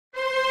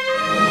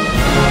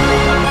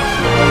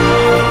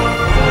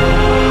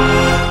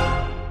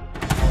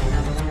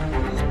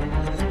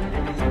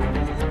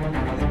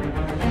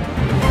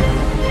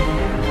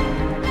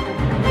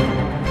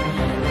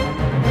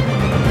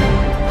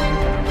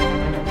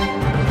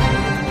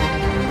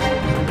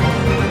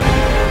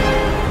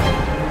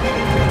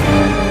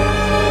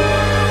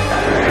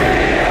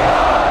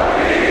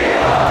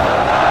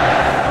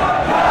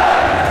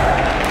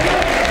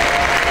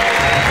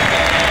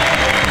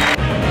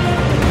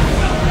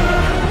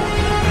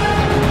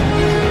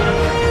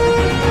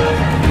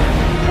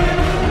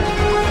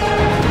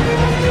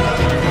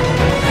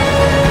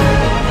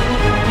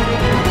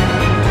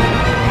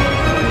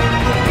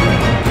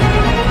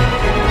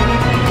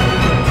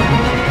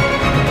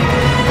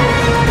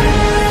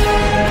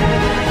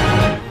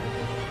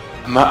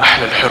ما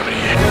أحلى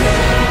الحرية.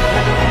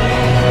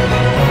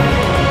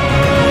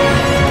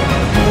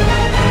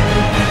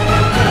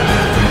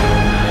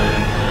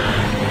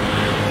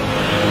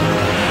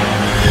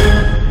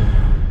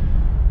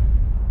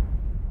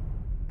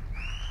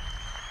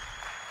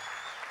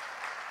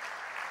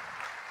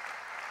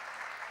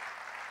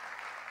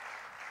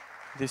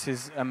 This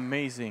is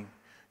amazing.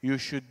 You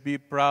should be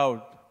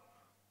proud.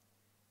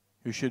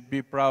 You should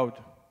be proud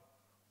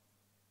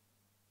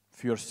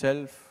of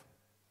yourself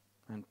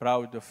and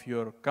proud of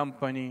your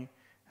company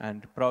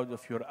and proud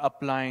of your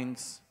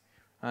uplines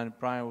and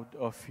proud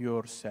of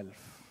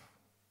yourself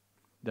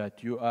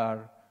that you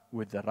are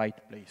with the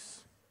right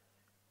place.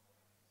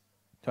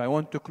 So I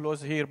want to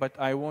close here, but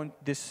I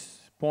want this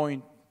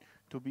point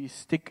to be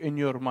stick in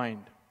your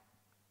mind.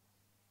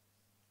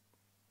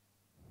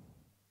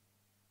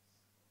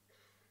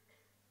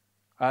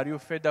 Are you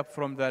fed up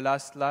from the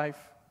last life?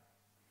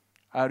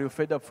 Are you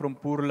fed up from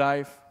poor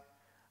life?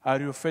 Are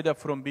you fed up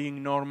from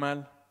being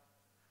normal?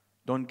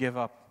 Don't give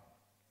up.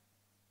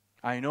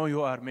 I know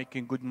you are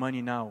making good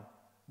money now,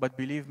 but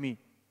believe me,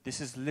 this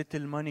is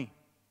little money.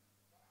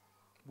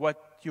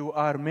 What you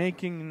are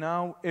making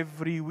now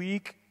every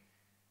week,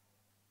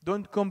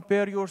 don't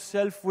compare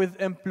yourself with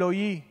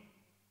employee.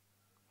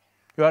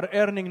 You are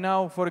earning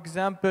now, for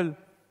example,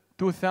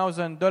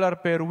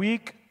 $2,000 per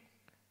week,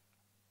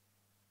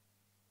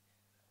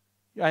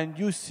 and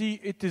you see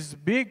it is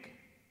big.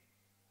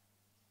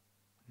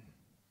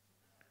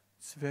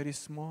 It's very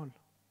small.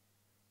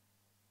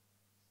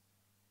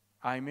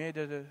 I made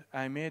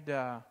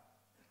a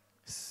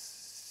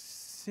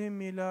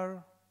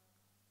similar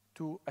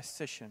to a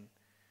session,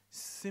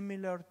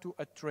 similar to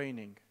a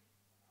training.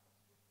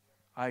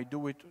 I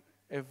do it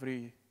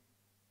every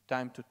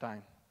time to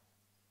time.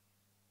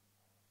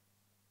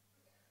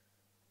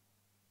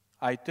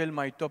 I tell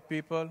my top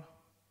people,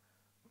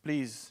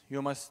 please,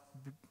 you must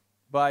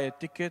buy a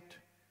ticket,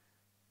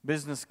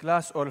 business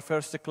class or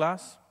first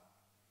class.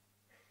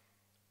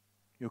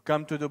 You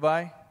come to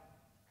Dubai,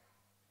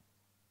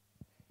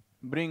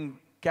 bring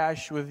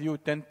cash with you,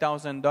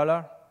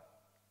 $10,000.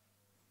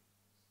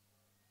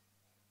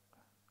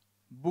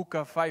 Book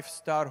a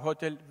 5-star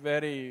hotel,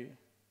 very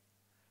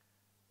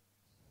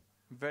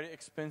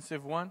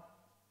expensive one,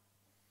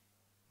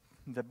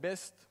 the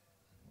best.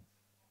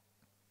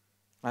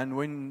 And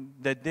when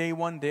the day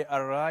one they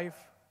arrive,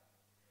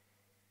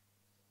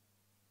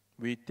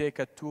 we take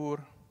a tour,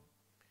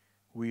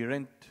 we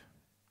rent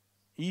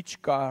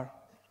each car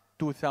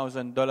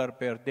 $2,000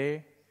 per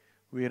day.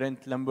 We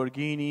rent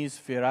Lamborghinis,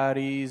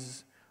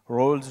 Ferraris,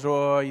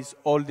 Rolls-Royce,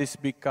 all these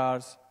big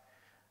cars.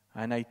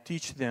 And I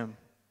teach them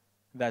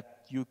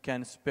that you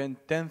can spend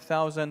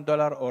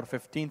 $10,000 or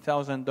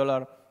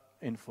 $15,000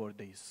 in 4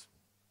 days.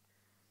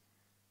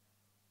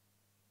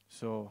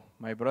 So,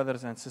 my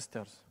brothers and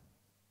sisters,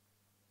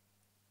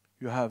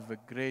 you have a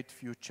great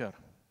future.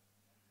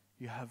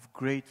 You have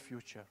great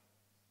future.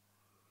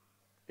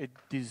 It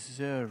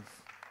deserves.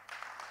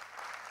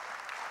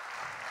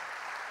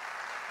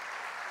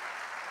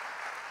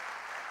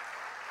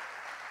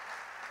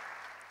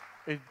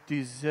 It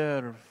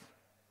deserves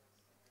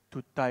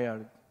to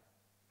tire.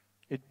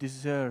 It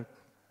deserves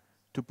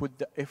to put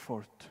the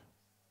effort.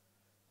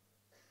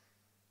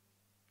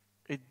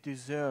 It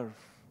deserves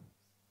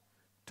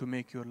to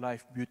make your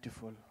life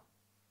beautiful.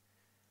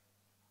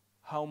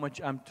 How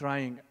much I'm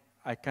trying,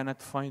 I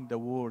cannot find the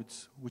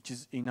words which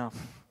is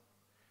enough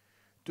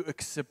to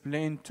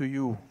explain to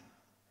you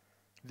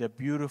the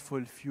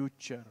beautiful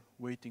future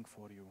waiting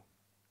for you.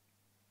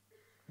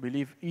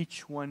 Believe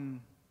each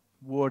one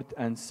word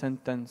and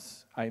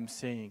sentence I'm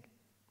saying.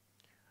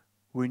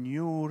 When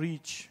you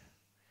reach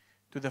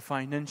to the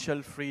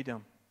financial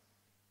freedom,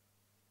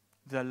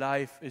 the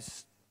life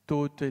is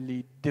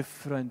totally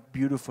different,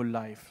 beautiful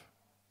life.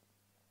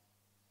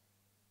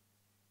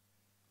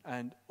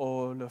 And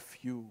all of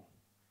you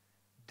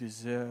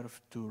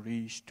deserve to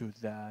reach to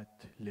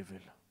that level.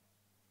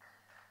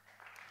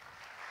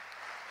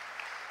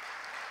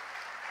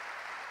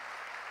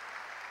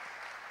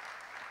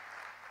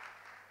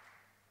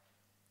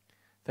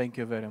 Thank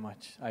you very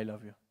much. I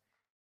love you.